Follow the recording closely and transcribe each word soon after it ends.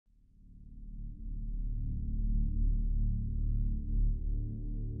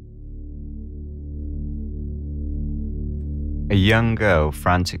A young girl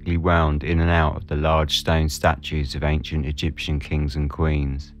frantically wound in and out of the large stone statues of ancient Egyptian kings and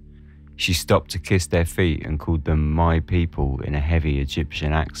queens. She stopped to kiss their feet and called them "my people" in a heavy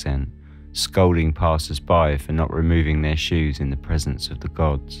Egyptian accent, scolding passers-by for not removing their shoes in the presence of the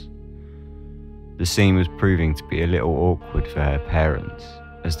gods. The scene was proving to be a little awkward for her parents.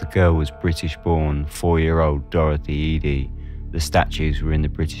 As the girl was British-born 4-year-old Dorothy Eady, the statues were in the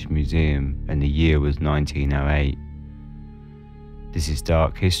British Museum and the year was 1908. This is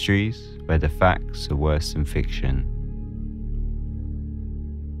Dark Histories, where the facts are worse than fiction.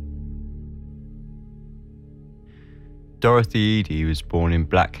 Dorothy Eady was born in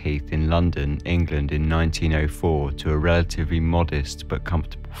Blackheath in London, England in 1904 to a relatively modest but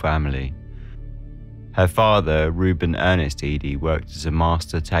comfortable family. Her father, Reuben Ernest Eady, worked as a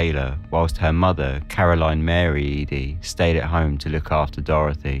master tailor, whilst her mother, Caroline Mary Eady, stayed at home to look after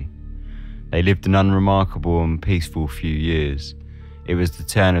Dorothy. They lived an unremarkable and peaceful few years. It was the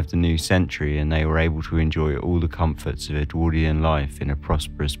turn of the new century and they were able to enjoy all the comforts of Edwardian life in a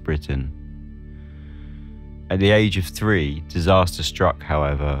prosperous Britain. At the age of 3, disaster struck,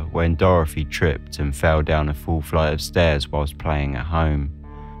 however, when Dorothy tripped and fell down a full flight of stairs whilst playing at home.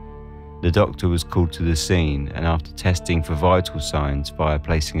 The doctor was called to the scene, and after testing for vital signs via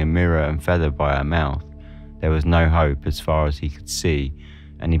placing a mirror and feather by her mouth, there was no hope as far as he could see,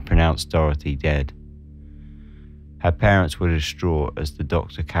 and he pronounced Dorothy dead. Her parents were distraught as the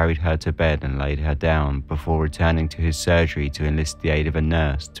doctor carried her to bed and laid her down before returning to his surgery to enlist the aid of a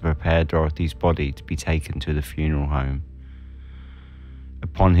nurse to prepare Dorothy's body to be taken to the funeral home.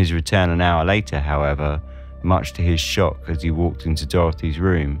 Upon his return an hour later, however, much to his shock as he walked into Dorothy's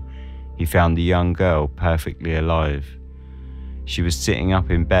room, he found the young girl perfectly alive. She was sitting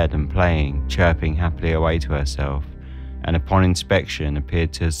up in bed and playing, chirping happily away to herself, and upon inspection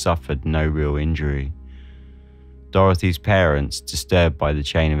appeared to have suffered no real injury. Dorothy's parents, disturbed by the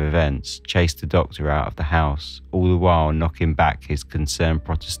chain of events, chased the doctor out of the house, all the while knocking back his concerned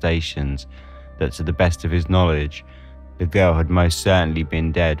protestations that, to the best of his knowledge, the girl had most certainly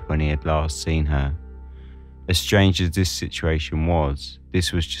been dead when he had last seen her. As strange as this situation was,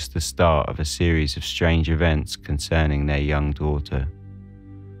 this was just the start of a series of strange events concerning their young daughter.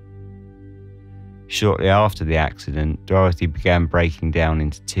 Shortly after the accident, Dorothy began breaking down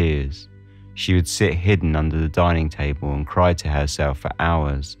into tears. She would sit hidden under the dining table and cry to herself for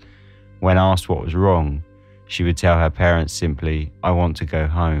hours. When asked what was wrong, she would tell her parents simply, "I want to go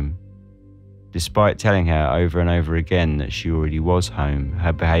home." Despite telling her over and over again that she already was home,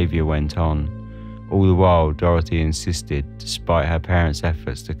 her behaviour went on. All the while, Dorothy insisted, despite her parents'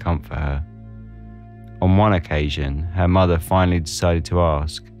 efforts to comfort her. On one occasion, her mother finally decided to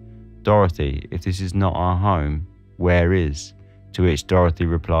ask, "Dorothy, if this is not our home, where is?" To which Dorothy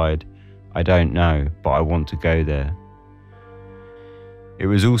replied, "I don't know, but I want to go there." It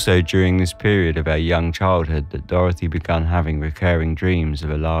was also during this period of her young childhood that Dorothy began having recurring dreams of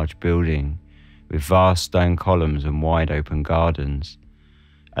a large building, with vast stone columns and wide open gardens.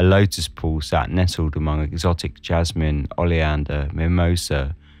 A lotus pool sat nestled among exotic jasmine, oleander,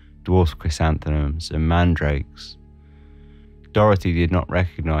 mimosa, dwarf chrysanthemums and mandrakes. Dorothy did not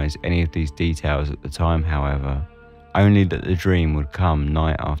recognise any of these details at the time, however, only that the dream would come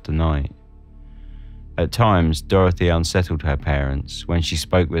night after night. At times, Dorothy unsettled her parents when she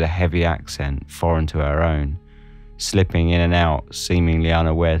spoke with a heavy accent foreign to her own, slipping in and out, seemingly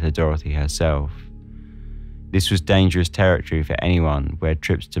unaware to Dorothy herself. This was dangerous territory for anyone, where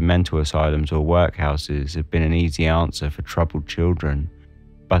trips to mental asylums or workhouses had been an easy answer for troubled children.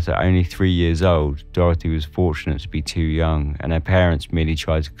 But at only 3 years old, Dorothy was fortunate to be too young, and her parents merely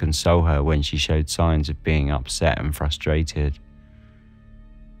tried to console her when she showed signs of being upset and frustrated.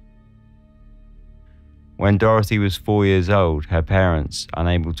 When Dorothy was 4 years old, her parents,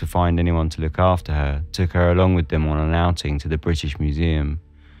 unable to find anyone to look after her, took her along with them on an outing to the British Museum.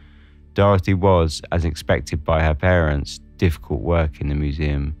 Dorothy was, as expected by her parents, difficult work in the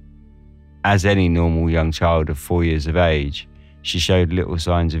museum. As any normal young child of 4 years of age, she showed little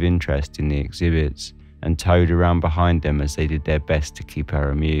signs of interest in the exhibits and toed around behind them as they did their best to keep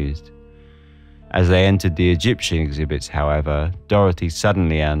her amused. As they entered the Egyptian exhibits, however, Dorothy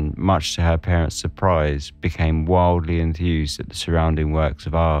suddenly and, much to her parents' surprise, became wildly enthused at the surrounding works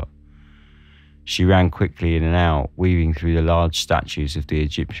of art. She ran quickly in and out, weaving through the large statues of the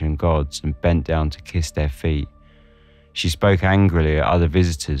Egyptian gods and bent down to kiss their feet. She spoke angrily at other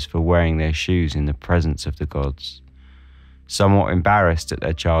visitors for wearing their shoes in the presence of the gods. Somewhat embarrassed at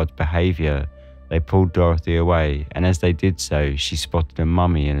their child's behaviour, they pulled Dorothy away, and as they did so, she spotted a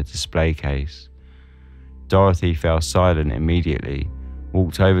mummy in a display case. Dorothy fell silent immediately,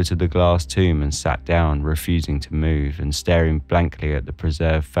 walked over to the glass tomb and sat down, refusing to move and staring blankly at the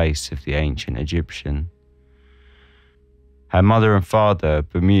preserved face of the ancient Egyptian. Her mother and father,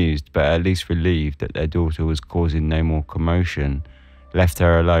 bemused but at least relieved that their daughter was causing no more commotion, left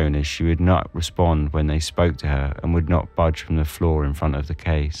her alone as she would not respond when they spoke to her and would not budge from the floor in front of the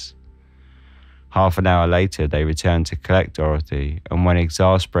case. Half an hour later, they returned to collect Dorothy, and when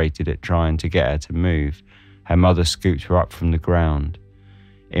exasperated at trying to get her to move, her mother scooped her up from the ground.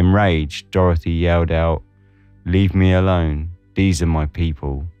 Enraged, Dorothy yelled out, "Leave me alone, these are my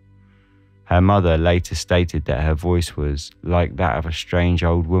people." Her mother later stated that her voice was like that of a strange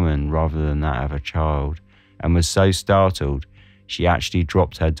old woman rather than that of a child, and was so startled she actually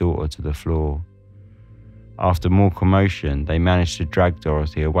dropped her daughter to the floor. After more commotion, they managed to drag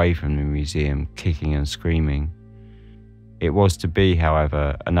Dorothy away from the museum, kicking and screaming. It was to be,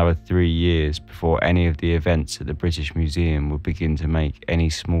 however, another 3 years before any of the events at the British Museum would begin to make any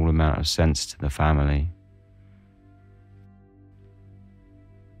small amount of sense to the family.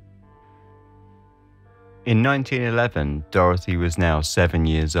 In 1911, Dorothy was now 7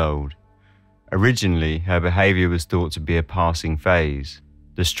 years old. Originally, her behaviour was thought to be a passing phase,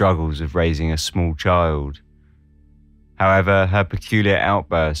 the struggles of raising a small child. However, her peculiar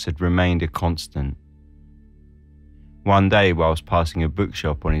outbursts had remained a constant. One day, whilst passing a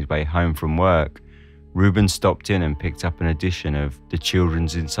bookshop on his way home from work, Reuben stopped in and picked up an edition of The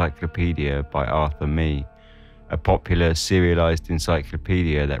Children's Encyclopedia by Arthur Mee, a popular serialised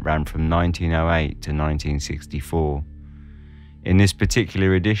encyclopedia that ran from 1908 to 1964. In this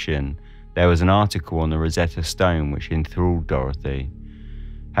particular edition, there was an article on the Rosetta Stone which enthralled Dorothy.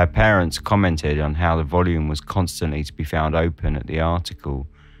 Her parents commented on how the volume was constantly to be found open at the article,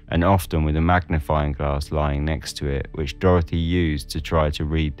 and often with a magnifying glass lying next to it, which Dorothy used to try to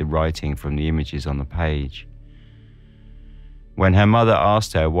read the writing from the images on the page. When her mother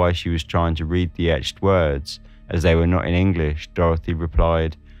asked her why she was trying to read the etched words, as they were not in English, Dorothy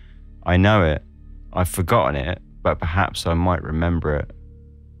replied, "I know it. I've forgotten it, but perhaps I might remember it."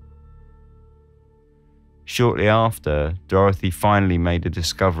 Shortly after, Dorothy finally made a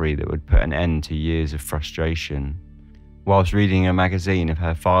discovery that would put an end to years of frustration. Whilst reading a magazine of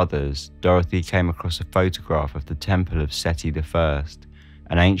her father's, Dorothy came across a photograph of the Temple of Sety I,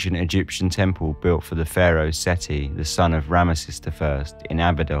 an ancient Egyptian temple built for the pharaoh Sety, the son of Ramesses I, in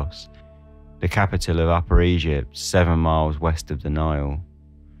Abydos, the capital of Upper Egypt, 7 miles west of the Nile.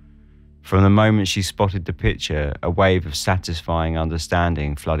 From the moment she spotted the picture, a wave of satisfying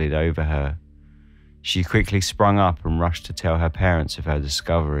understanding flooded over her. She quickly sprung up and rushed to tell her parents of her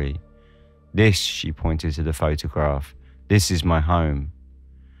discovery. "This," she pointed to the photograph, "this is my home."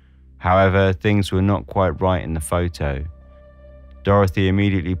 However, things were not quite right in the photo. Dorothy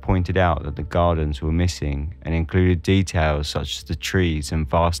immediately pointed out that the gardens were missing and included details such as the trees and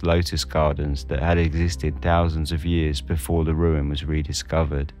vast lotus gardens that had existed thousands of years before the ruin was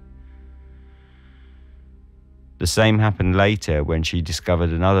rediscovered. The same happened later when she discovered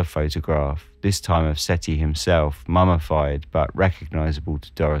another photograph, this time of Sety himself, mummified but recognisable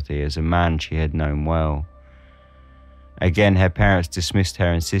to Dorothy as a man she had known well. Again, her parents dismissed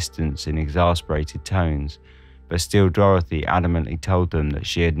her insistence in exasperated tones, but still Dorothy adamantly told them that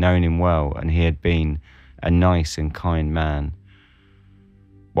she had known him well and he had been a nice and kind man.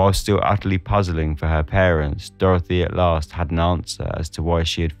 While still utterly puzzling for her parents, Dorothy at last had an answer as to why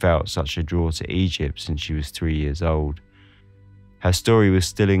she had felt such a draw to Egypt since she was 3 years old. Her story was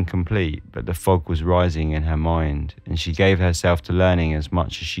still incomplete, but the fog was rising in her mind, and she gave herself to learning as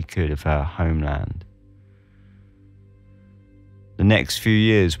much as she could of her homeland. The next few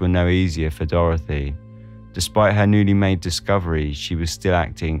years were no easier for Dorothy. Despite her newly made discoveries, she was still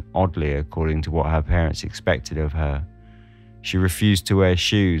acting oddly according to what her parents expected of her. She refused to wear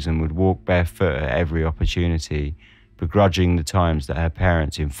shoes and would walk barefoot at every opportunity, begrudging the times that her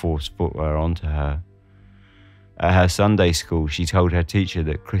parents enforced footwear onto her. At her Sunday school, she told her teacher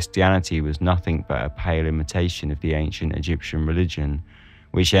that Christianity was nothing but a pale imitation of the ancient Egyptian religion,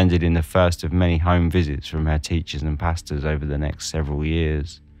 which ended in the first of many home visits from her teachers and pastors over the next several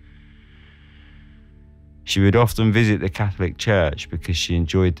years. She would often visit the Catholic Church because she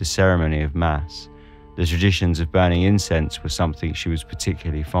enjoyed the ceremony of Mass. The traditions of burning incense were something she was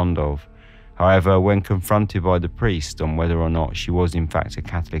particularly fond of. However, when confronted by the priest on whether or not she was in fact a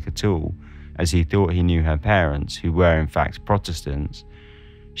Catholic at all, as he thought he knew her parents, who were in fact Protestants,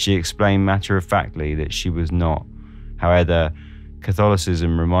 she explained matter-of-factly that she was not. However,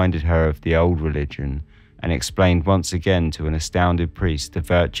 Catholicism reminded her of the old religion and explained once again to an astounded priest the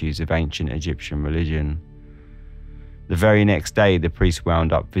virtues of ancient Egyptian religion. The very next day, the priest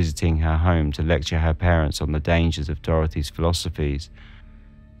wound up visiting her home to lecture her parents on the dangers of Dorothy's philosophies,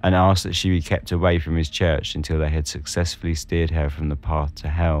 and asked that she be kept away from his church until they had successfully steered her from the path to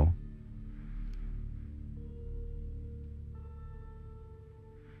hell.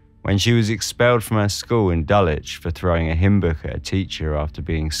 When she was expelled from her school in Dulwich for throwing a hymn book at a teacher after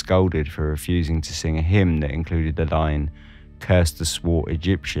being scolded for refusing to sing a hymn that included the line, "Curse the swart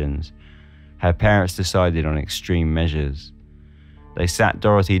Egyptians," her parents decided on extreme measures. They sat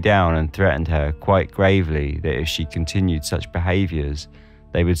Dorothy down and threatened her quite gravely that if she continued such behaviours,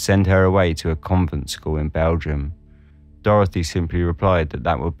 they would send her away to a convent school in Belgium. Dorothy simply replied that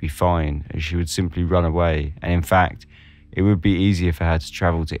that would be fine, as she would simply run away, and in fact, it would be easier for her to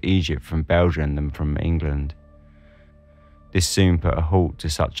travel to Egypt from Belgium than from England. This soon put a halt to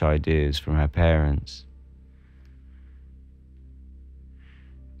such ideas from her parents.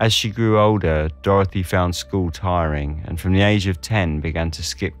 As she grew older, Dorothy found school tiring, and from the age of 10 began to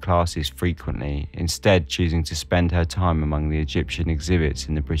skip classes frequently, instead choosing to spend her time among the Egyptian exhibits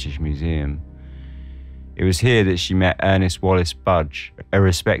in the British Museum. It was here that she met Ernest Wallace Budge, a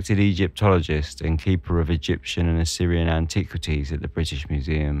respected Egyptologist and keeper of Egyptian and Assyrian antiquities at the British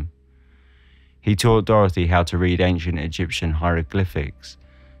Museum. He taught Dorothy how to read ancient Egyptian hieroglyphics,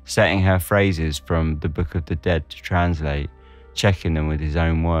 setting her phrases from the Book of the Dead to translate, checking them with his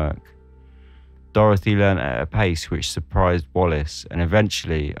own work. Dorothy learnt at a pace which surprised Wallace, and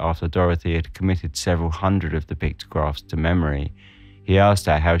eventually, after Dorothy had committed several hundred of the pictographs to memory, he asked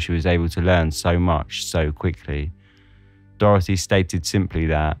her how she was able to learn so much so quickly. Dorothy stated simply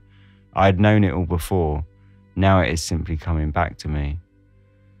that, "I had known it all before, now it is simply coming back to me."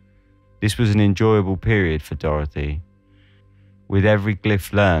 This was an enjoyable period for Dorothy. With every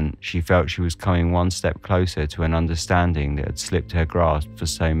glyph learnt, she felt she was coming one step closer to an understanding that had slipped her grasp for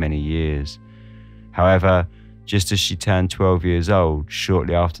so many years. However, just as she turned 12 years old,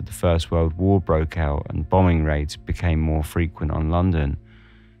 shortly after the First World War broke out and bombing raids became more frequent on London,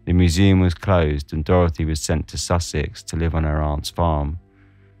 the museum was closed and Dorothy was sent to Sussex to live on her aunt's farm.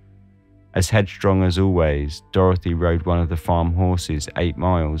 As headstrong as always, Dorothy rode one of the farm horses 8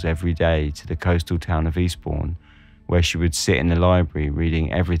 miles every day to the coastal town of Eastbourne, where she would sit in the library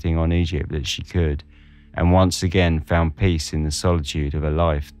reading everything on Egypt that she could, and once again found peace in the solitude of a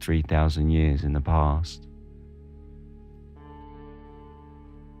life 3,000 years in the past.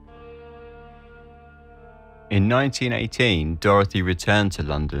 In 1918, Dorothy returned to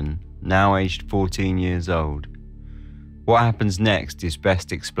London, now aged 14 years old. What happens next is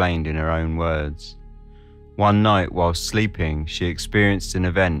best explained in her own words. One night while sleeping, she experienced an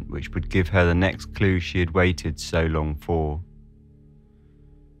event which would give her the next clue she had waited so long for.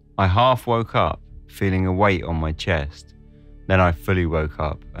 "I half woke up, feeling a weight on my chest. Then I fully woke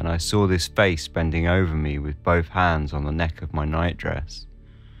up and I saw this face bending over me with both hands on the neck of my nightdress.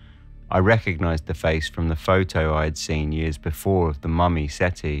 I recognised the face from the photo I had seen years before of the mummy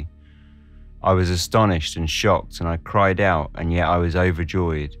Sety. I was astonished and shocked and I cried out, and yet I was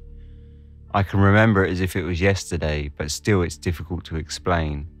overjoyed. I can remember it as if it was yesterday, but still it's difficult to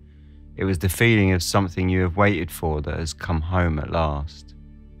explain. It was the feeling of something you have waited for that has come home at last."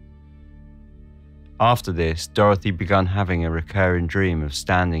 After this, Dorothy began having a recurring dream of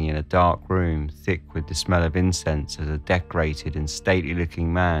standing in a dark room thick with the smell of incense as a decorated and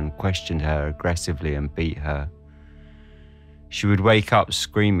stately-looking man questioned her aggressively and beat her. She would wake up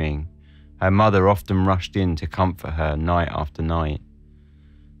screaming. Her mother often rushed in to comfort her night after night.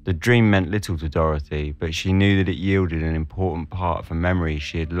 The dream meant little to Dorothy, but she knew that it yielded an important part of a memory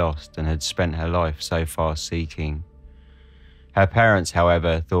she had lost and had spent her life so far seeking. Her parents,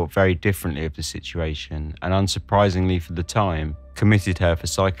 however, thought very differently of the situation and, unsurprisingly for the time, committed her for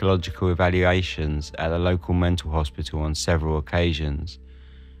psychological evaluations at the local mental hospital on several occasions.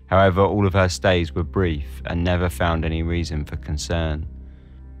 However, all of her stays were brief and never found any reason for concern.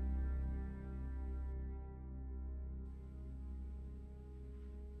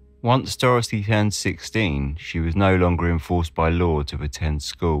 Once Dorothy turned 16, she was no longer enforced by law to attend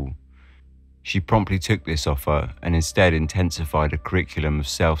school. She promptly took this offer and instead intensified a curriculum of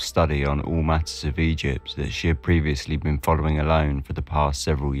self-study on all matters of Egypt that she had previously been following alone for the past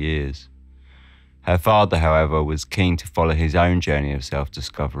several years. Her father, however, was keen to follow his own journey of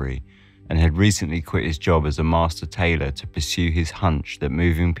self-discovery and had recently quit his job as a master tailor to pursue his hunch that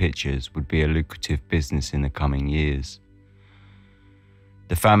moving pictures would be a lucrative business in the coming years.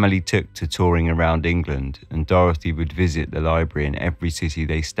 The family took to touring around England, and Dorothy would visit the library in every city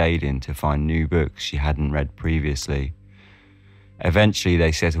they stayed in to find new books she hadn't read previously. Eventually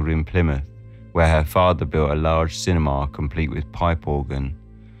they settled in Plymouth, where her father built a large cinema complete with pipe organ.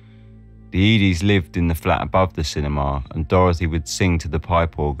 The Edys lived in the flat above the cinema, and Dorothy would sing to the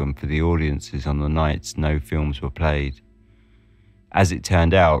pipe organ for the audiences on the nights no films were played. As it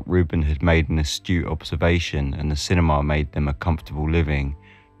turned out, Reuben had made an astute observation, and the cinema made them a comfortable living,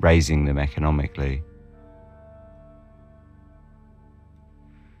 raising them economically.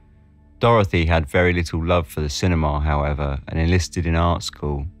 Dorothy had very little love for the cinema, however, and enlisted in art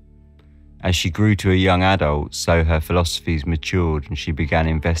school. As she grew to a young adult, so her philosophies matured and she began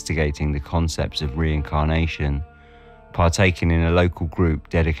investigating the concepts of reincarnation, partaking in a local group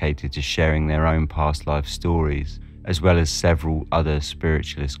dedicated to sharing their own past life stories, as well as several other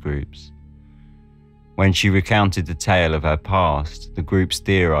spiritualist groups. When she recounted the tale of her past, the groups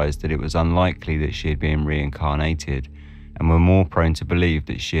theorized that it was unlikely that she had been reincarnated, and were more prone to believe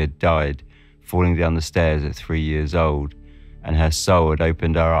that she had died, falling down the stairs at 3 years old, and her soul had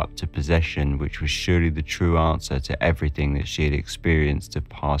opened her up to possession, which was surely the true answer to everything that she had experienced of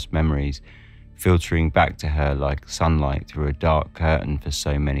past memories, filtering back to her like sunlight through a dark curtain for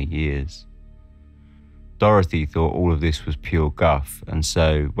so many years. Dorothy thought all of this was pure guff, and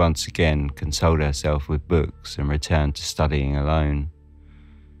so, once again, consoled herself with books and returned to studying alone.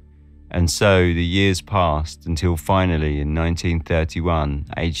 And so the years passed until finally in 1931,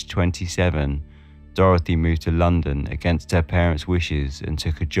 aged 27, Dorothy moved to London against her parents' wishes and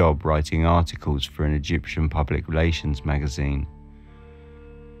took a job writing articles for an Egyptian public relations magazine.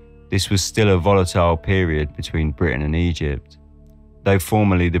 This was still a volatile period between Britain and Egypt. Though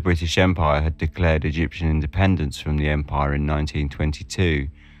formerly the British Empire had declared Egyptian independence from the empire in 1922,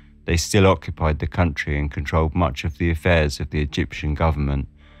 they still occupied the country and controlled much of the affairs of the Egyptian government.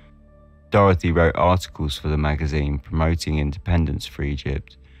 Dorothy wrote articles for the magazine promoting independence for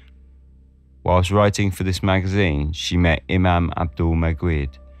Egypt. Whilst writing for this magazine, she met Imam Abdul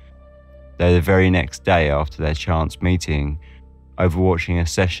Magwid, though the very next day after their chance meeting, overwatching a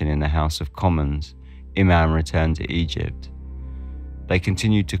session in the House of Commons, Imam returned to Egypt. They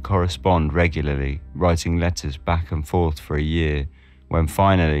continued to correspond regularly, writing letters back and forth for a year, when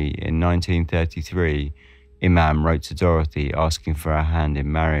finally, in 1933, Imam wrote to Dorothy asking for her hand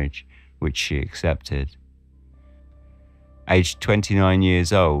in marriage, which she accepted. Aged 29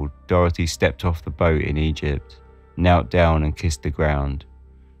 years old, Dorothy stepped off the boat in Egypt, knelt down and kissed the ground.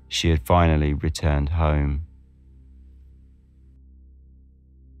 She had finally returned home.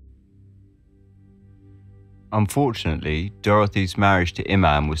 Unfortunately, Dorothy's marriage to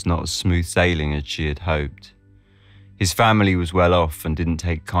Imam was not as smooth sailing as she had hoped. His family was well off and didn't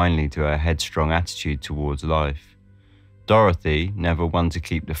take kindly to her headstrong attitude towards life. Dorothy, never one to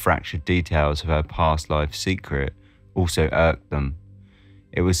keep the fractured details of her past life secret, also irked them.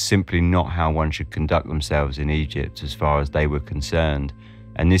 It was simply not how one should conduct themselves in Egypt as far as they were concerned,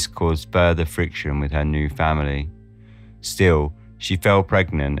 and this caused further friction with her new family. Still, she fell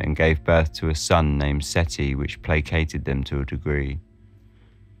pregnant and gave birth to a son named Sety, which placated them to a degree.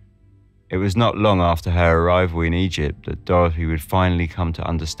 It was not long after her arrival in Egypt that Dorothy would finally come to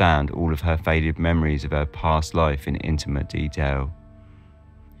understand all of her faded memories of her past life in intimate detail.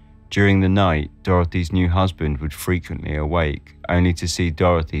 During the night, Dorothy's new husband would frequently awake, only to see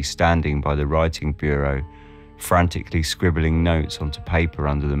Dorothy standing by the writing bureau, frantically scribbling notes onto paper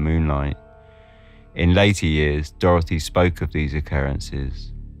under the moonlight. In later years, Dorothy spoke of these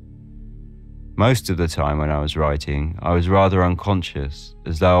occurrences. Most of the time when I was writing, I was rather unconscious,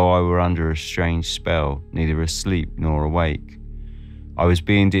 as though I were under a strange spell, neither asleep nor awake. I was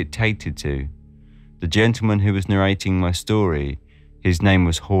being dictated to. The gentleman who was narrating my story, his name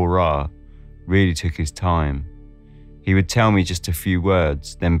was Hora, really took his time. He would tell me just a few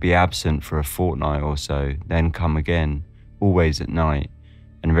words, then be absent for a fortnight or so, then come again, always at night,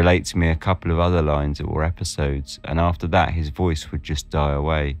 and relate to me a couple of other lines or episodes, and after that his voice would just die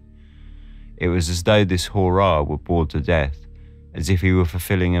away. It was as though this Hora were bored to death, as if he were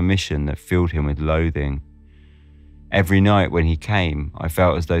fulfilling a mission that filled him with loathing. Every night when he came, I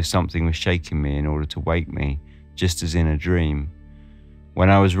felt as though something was shaking me in order to wake me, just as in a dream. When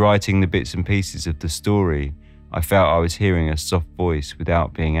I was writing the bits and pieces of the story, I felt I was hearing a soft voice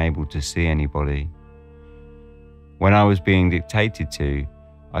without being able to see anybody. When I was being dictated to,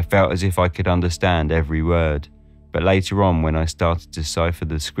 I felt as if I could understand every word, but later on when I started to decipher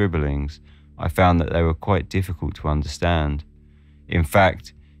the scribblings, I found that they were quite difficult to understand. In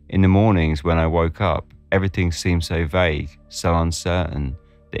fact, in the mornings when I woke up, everything seemed so vague, so uncertain,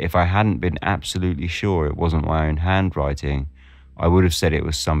 that if I hadn't been absolutely sure it wasn't my own handwriting, I would have said it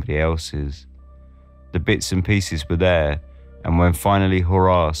was somebody else's. The bits and pieces were there, and when finally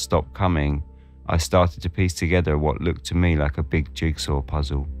Hurrah stopped coming, I started to piece together what looked to me like a big jigsaw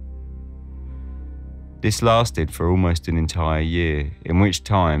puzzle. This lasted for almost an entire year, in which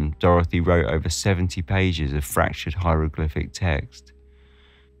time Dorothy wrote over 70 pages of fractured hieroglyphic text.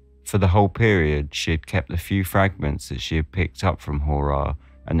 for the whole period, she had kept the few fragments that she had picked up from Horror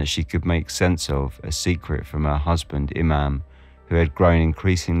and that she could make sense of a secret from her husband Imam, who had grown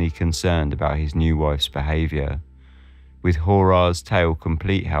increasingly concerned about his new wife's behaviour. With Horror's tale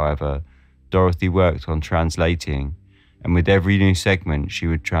complete, however, Dorothy worked on translating, and with every new segment she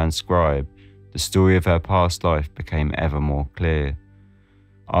would transcribe, the story of her past life became ever more clear.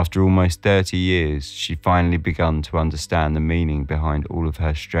 After almost 30 years, she finally begun to understand the meaning behind all of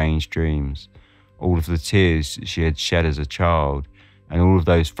her strange dreams, all of the tears that she had shed as a child, and all of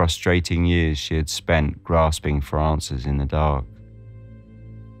those frustrating years she had spent grasping for answers in the dark.